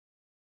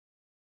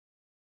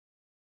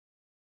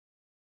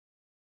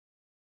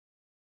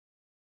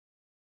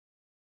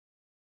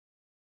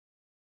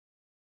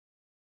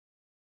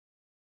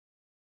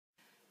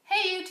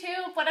Hey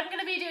YouTube, what I'm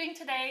going to be doing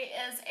today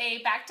is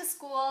a back to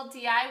school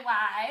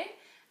DIY.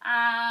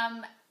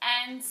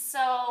 And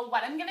so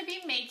what I'm going to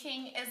be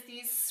making is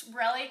these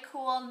really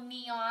cool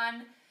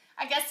neon,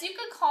 I guess you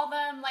could call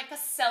them like a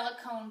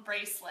silicone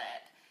bracelet.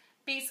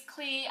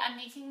 Basically, I'm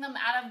making them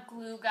out of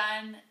glue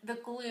gun, the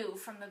glue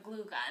from the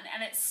glue gun,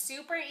 and it's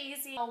super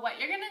easy. So what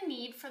you're going to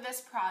need for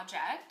this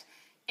project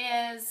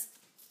is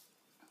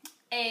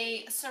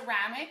a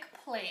ceramic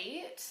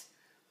plate,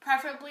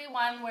 preferably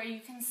one where you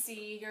can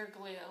see your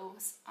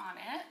glues on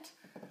it,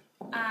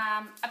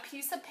 a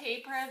piece of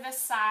paper the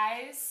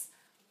size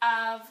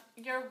of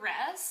your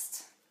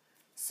wrist,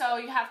 so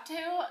you have to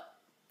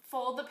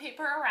fold the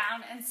paper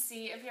around and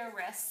see if your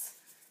wrists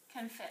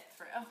can fit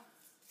through.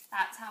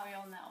 That's how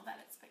you'll know that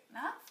it's big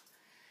enough.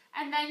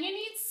 And then you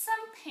need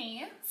some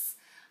paints.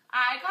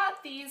 I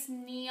got these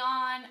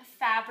neon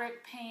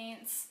fabric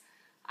paints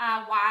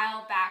a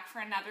while back for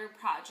another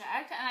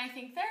project, and I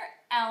think they're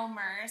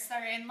Elmer's.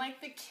 They're in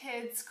like the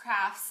kids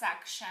craft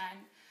section.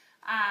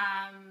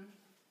 I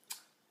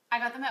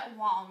got them at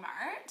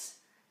Walmart,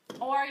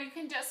 or you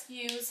can just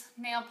use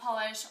nail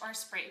polish or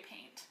spray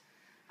paint.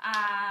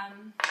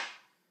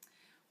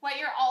 What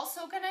you're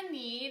also gonna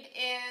need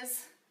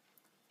is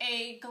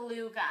a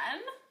glue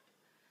gun,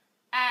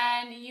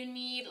 and you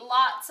need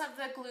lots of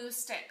the glue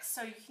sticks,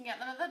 so you can get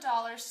them at the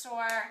dollar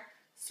store.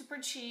 Super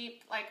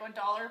cheap, like $1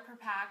 per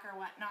pack or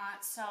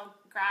whatnot, so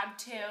grab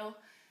 2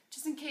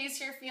 just in case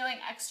you're feeling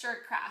extra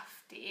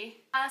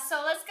crafty.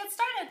 So let's get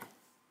started.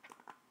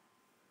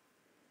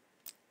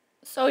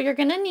 So you're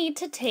gonna need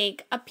to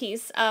take a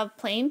piece of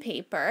plain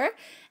paper,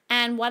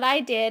 and what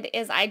I did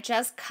is I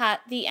just cut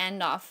the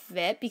end off of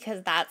it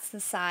because that's the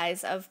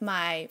size of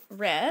my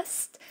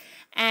wrist,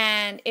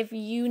 and if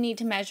you need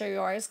to measure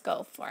yours,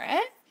 go for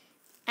it.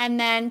 And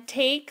then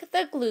take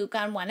the glue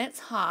gun when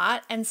it's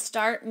hot and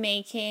start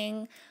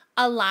making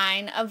a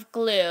line of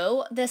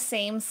glue the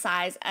same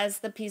size as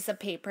the piece of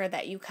paper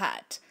that you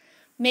cut.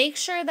 Make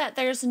sure that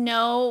there's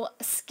no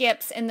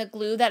skips in the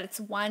glue, that it's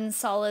one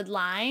solid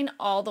line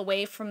all the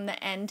way from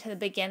the end to the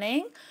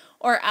beginning,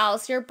 or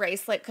else your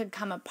bracelet could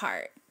come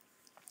apart.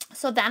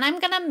 So then I'm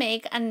going to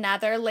make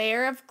another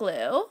layer of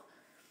glue,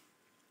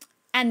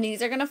 and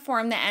these are going to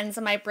form the ends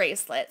of my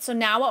bracelet. So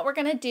now what we're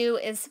going to do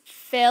is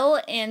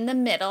fill in the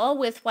middle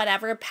with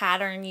whatever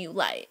pattern you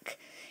like.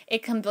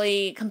 It can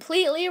be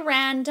completely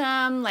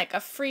random, like a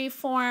free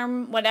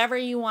form, whatever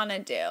you want to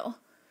do.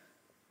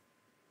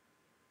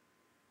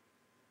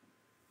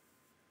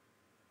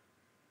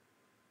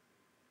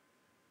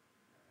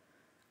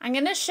 I'm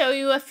going to show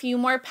you a few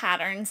more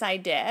patterns I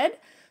did.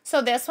 So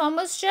this one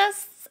was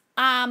just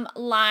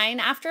line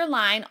after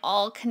line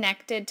all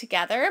connected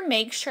together.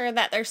 Make sure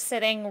that they're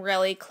sitting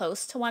really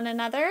close to one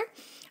another,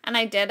 and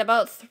I did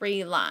about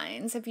 3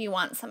 lines if you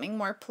want something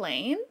more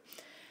plain.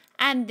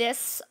 And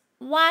this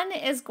one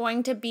is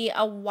going to be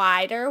a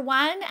wider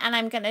one, and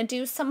I'm going to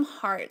do some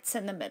hearts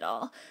in the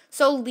middle.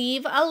 So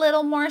leave a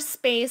little more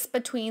space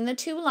between the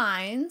 2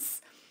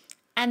 lines,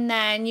 and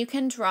then you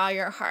can draw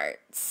your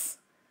hearts.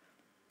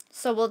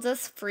 So we'll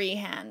just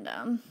freehand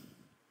them.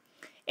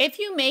 If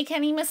you make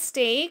any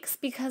mistakes,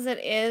 because it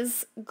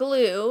is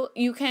glue,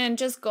 you can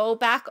just go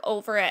back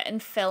over it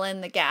and fill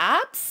in the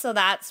gaps. So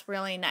that's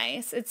really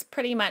nice. It's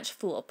pretty much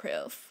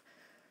foolproof.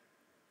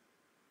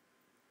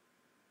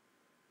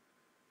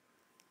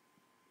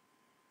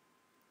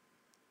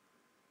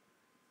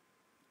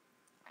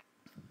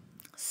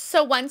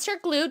 So once your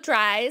glue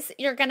dries,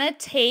 you're going to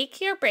take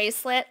your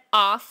bracelet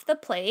off the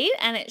plate,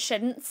 and it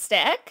shouldn't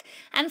stick,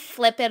 and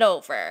flip it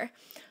over.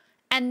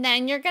 And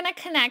then you're going to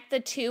connect the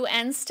 2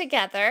 ends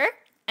together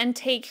and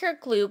take your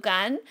glue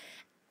gun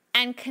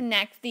and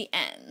connect the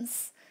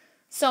ends.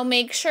 So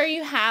make sure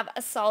you have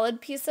a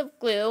solid piece of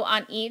glue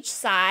on each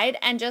side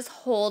and just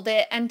hold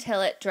it until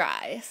it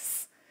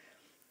dries.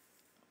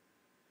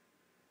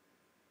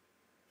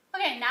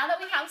 Okay, now that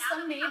we have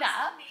some made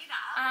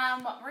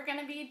up, what we're going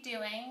to be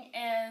doing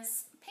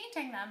is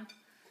painting them.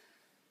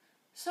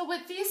 So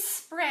with these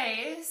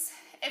sprays,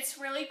 it's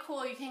really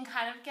cool. You can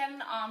kind of get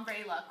an ombre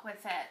look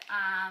with it.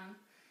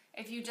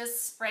 If you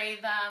just spray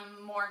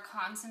them more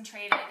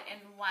concentrated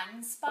in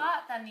one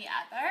spot than the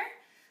other.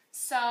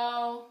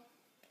 So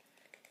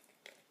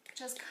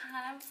just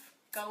kind of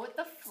go with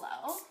the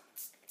flow.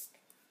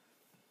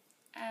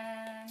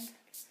 And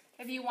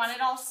if you want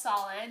it all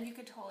solid, you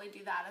could totally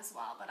do that as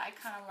well. But I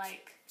kind of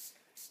like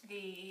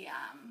the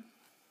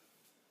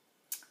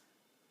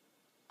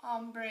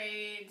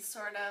ombre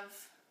sort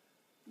of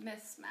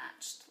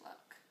mismatched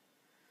look.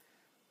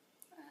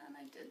 And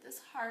I did this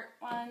heart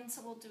one,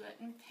 so we'll do it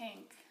in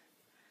pink.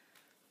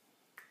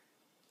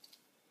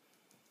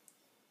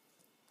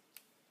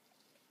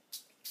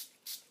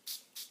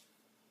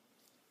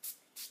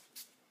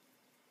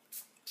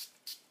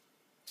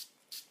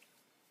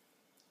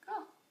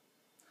 Cool.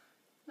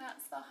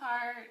 That's the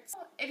heart.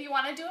 If you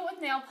want to do it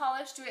with nail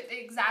polish, do it the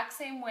exact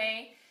same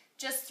way.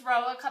 Just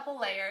throw a couple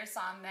layers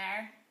on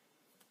there.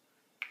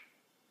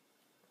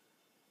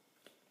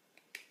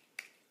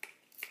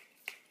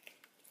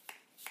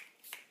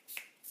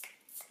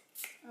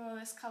 Oh,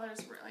 this color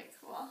is really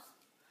cool.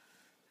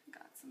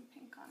 Got some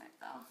pink on it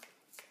though.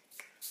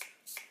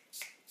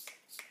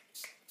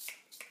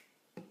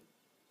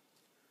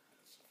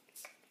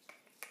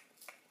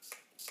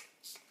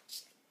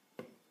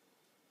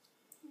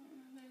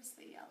 There's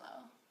the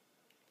yellow.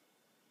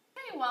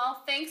 Okay,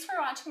 well, thanks for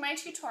watching my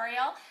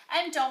tutorial,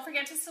 and don't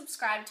forget to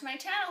subscribe to my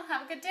channel.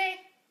 Have a good day.